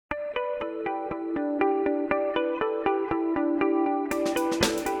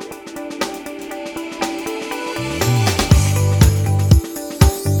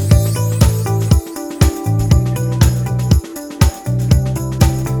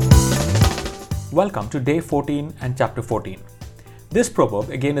Welcome to day 14 and chapter 14. This proverb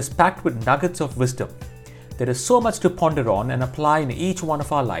again is packed with nuggets of wisdom. There is so much to ponder on and apply in each one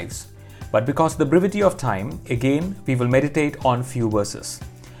of our lives. But because of the brevity of time, again we will meditate on few verses.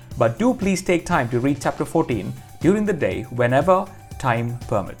 But do please take time to read chapter 14 during the day whenever time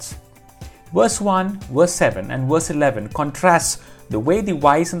permits. Verse 1, verse 7 and verse 11 contrasts the way the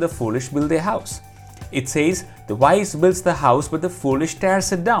wise and the foolish build their house. It says, the wise builds the house but the foolish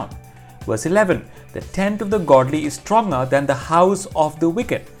tears it down. Verse 11, the tent of the godly is stronger than the house of the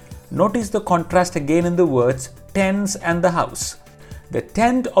wicked. Notice the contrast again in the words tents and the house. The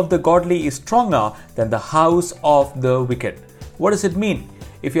tent of the godly is stronger than the house of the wicked. What does it mean?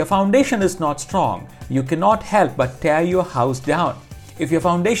 If your foundation is not strong, you cannot help but tear your house down. If your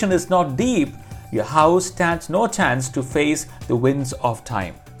foundation is not deep, your house stands no chance to face the winds of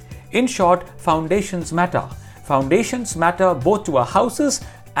time. In short, foundations matter. Foundations matter both to our houses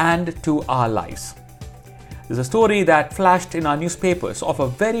and to our lives. There's a story that flashed in our newspapers of a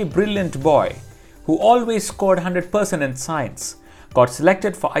very brilliant boy who always scored 100% in science, got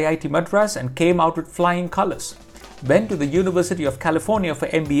selected for IIT Madras and came out with flying colors, went to the University of California for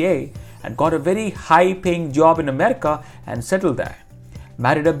MBA and got a very high-paying job in America and settled there,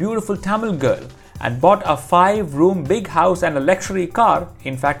 married a beautiful Tamil girl and bought a 5-room big house and a luxury car,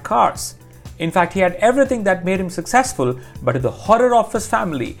 in fact cars. In fact, he had everything that made him successful, but to the horror of his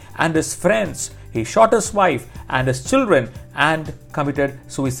family and his friends, he shot his wife and his children and committed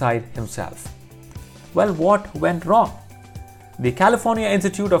suicide himself. Well, what went wrong? The California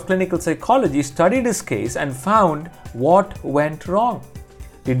Institute of Clinical Psychology studied his case and found what went wrong.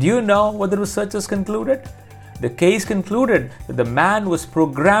 Did you know what the researchers concluded? The case concluded that the man was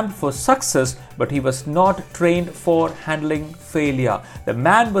programmed for success, but he was not trained for handling failure. The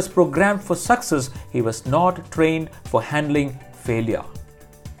man was programmed for success, he was not trained for handling failure.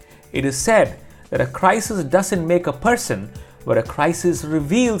 It is said that a crisis doesn't make a person, but a crisis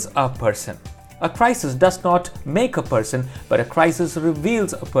reveals a person. A crisis does not make a person, but a crisis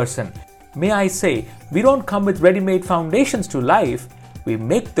reveals a person. May I say, we don't come with ready-made foundations to life. We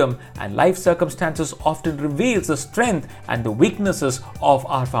make them, and life circumstances often reveals the strength and the weaknesses of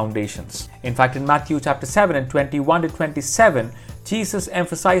our foundations. In fact, in Matthew chapter 7 and 21 to 27, Jesus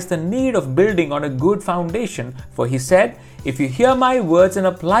emphasized the need of building on a good foundation, for he said, if you hear my words and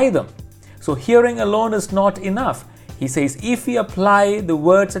apply them. So hearing alone is not enough. He says, if we apply the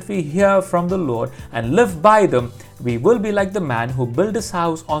words that we hear from the Lord and live by them, we will be like the man who built his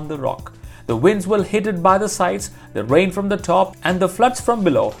house on the rock. The winds will hit it by the sides, the rain from the top, and the floods from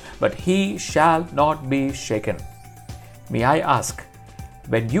below, but he shall not be shaken. May I ask,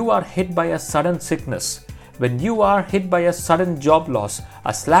 when you are hit by a sudden sickness, when you are hit by a sudden job loss,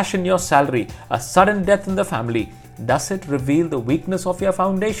 a slash in your salary, a sudden death in the family, does it reveal the weakness of your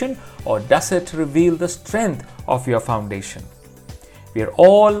foundation, or does it reveal the strength of your foundation? We are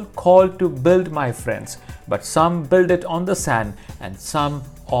all called to build, my friends, but some build it on the sand and some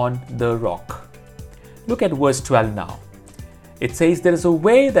on the rock. Look at verse 12 now. It says, there is a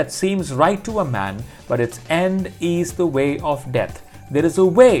way that seems right to a man, but its end is the way of death. There is a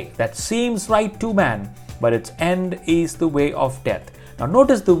way that seems right to man, but its end is the way of death. Now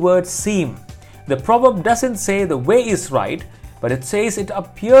notice the word seem. The proverb doesn't say the way is right, but it says it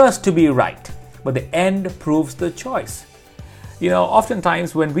appears to be right, but the end proves the choice.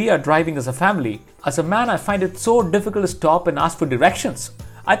 Oftentimes when we are driving as a family, as a man, I find it so difficult to stop and ask for directions.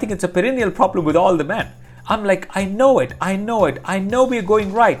 I think it's a perennial problem with all the men. I'm like, I know we're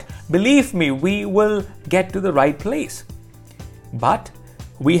going right. Believe me, we will get to the right place. But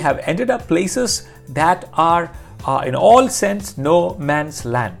we have ended up places that are, in all sense, no man's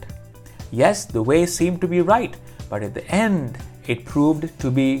land. Yes, the way seemed to be right, but at the end, it proved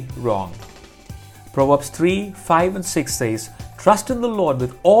to be wrong. Proverbs 3, 5 and 6 says, trust in the Lord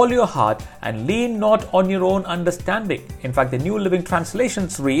with all your heart and lean not on your own understanding. In fact, the New Living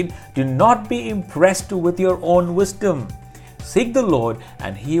Translations read, do not be impressed with your own wisdom. Seek the Lord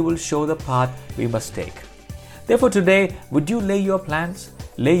and he will show the path we must take. Therefore today, would you lay your plans,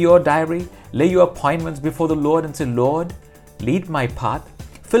 lay your diary, lay your appointments before the Lord and say, Lord, lead my path.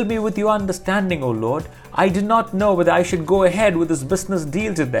 Fill me with your understanding, O Lord. I do not know whether I should go ahead with this business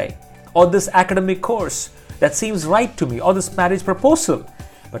deal today, or this academic course that seems right to me, or this marriage proposal.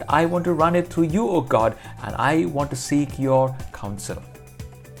 But I want to run it through you, O God, and I want to seek your counsel.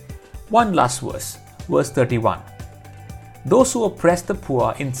 One last verse, verse 31. Those who oppress the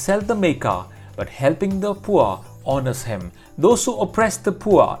poor insult the Maker, but helping the poor honors him. Those who oppress the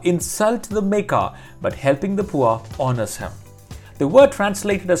poor insult the Maker, but helping the poor honors him. The word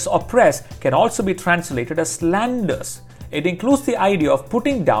translated as oppress can also be translated as slanders. it includes the idea of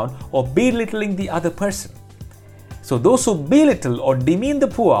putting down or belittling the other person. So those who belittle or demean the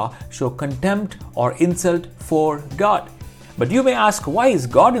poor show contempt or insult for God. But you may ask, why is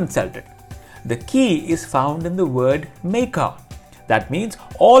God insulted? The key is found in the word maker. That means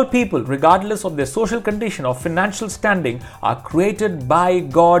all people, regardless of their social condition or financial standing, are created by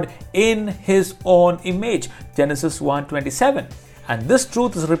God in His own image. Genesis 1:27. And this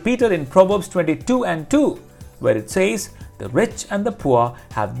truth is repeated in Proverbs 22:2, where it says, "The rich and the poor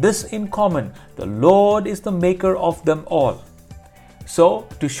have this in common: the Lord is the maker of them all." So,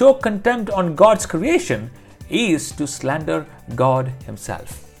 to show contempt on God's creation is to slander God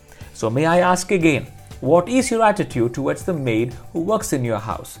Himself. So may I ask again, what is your attitude towards the maid who works in your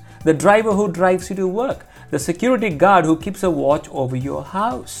house, the driver who drives you to work, the security guard who keeps a watch over your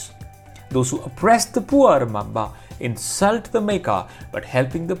house? Those who oppress the poor, remember, insult the Maker, but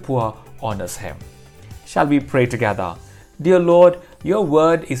helping the poor honors Him. Shall we pray together? Dear Lord, your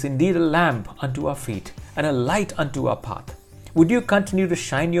word is indeed a lamp unto our feet and a light unto our path. Would you continue to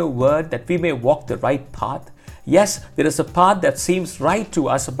shine your word that we may walk the right path? Yes, there is a path that seems right to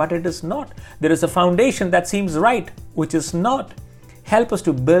us, but it is not. There is a foundation that seems right, which is not. Help us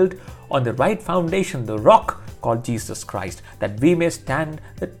to build on the right foundation, the rock called Jesus Christ, that we may stand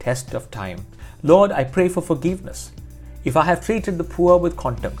the test of time. Lord, I pray for forgiveness. If I have treated the poor with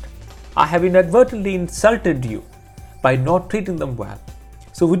contempt, I have inadvertently insulted you by not treating them well.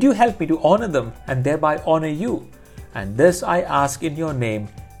 So would you help me to honor them and thereby honor you? And this I ask in your name.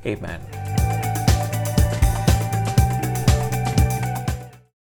 Amen.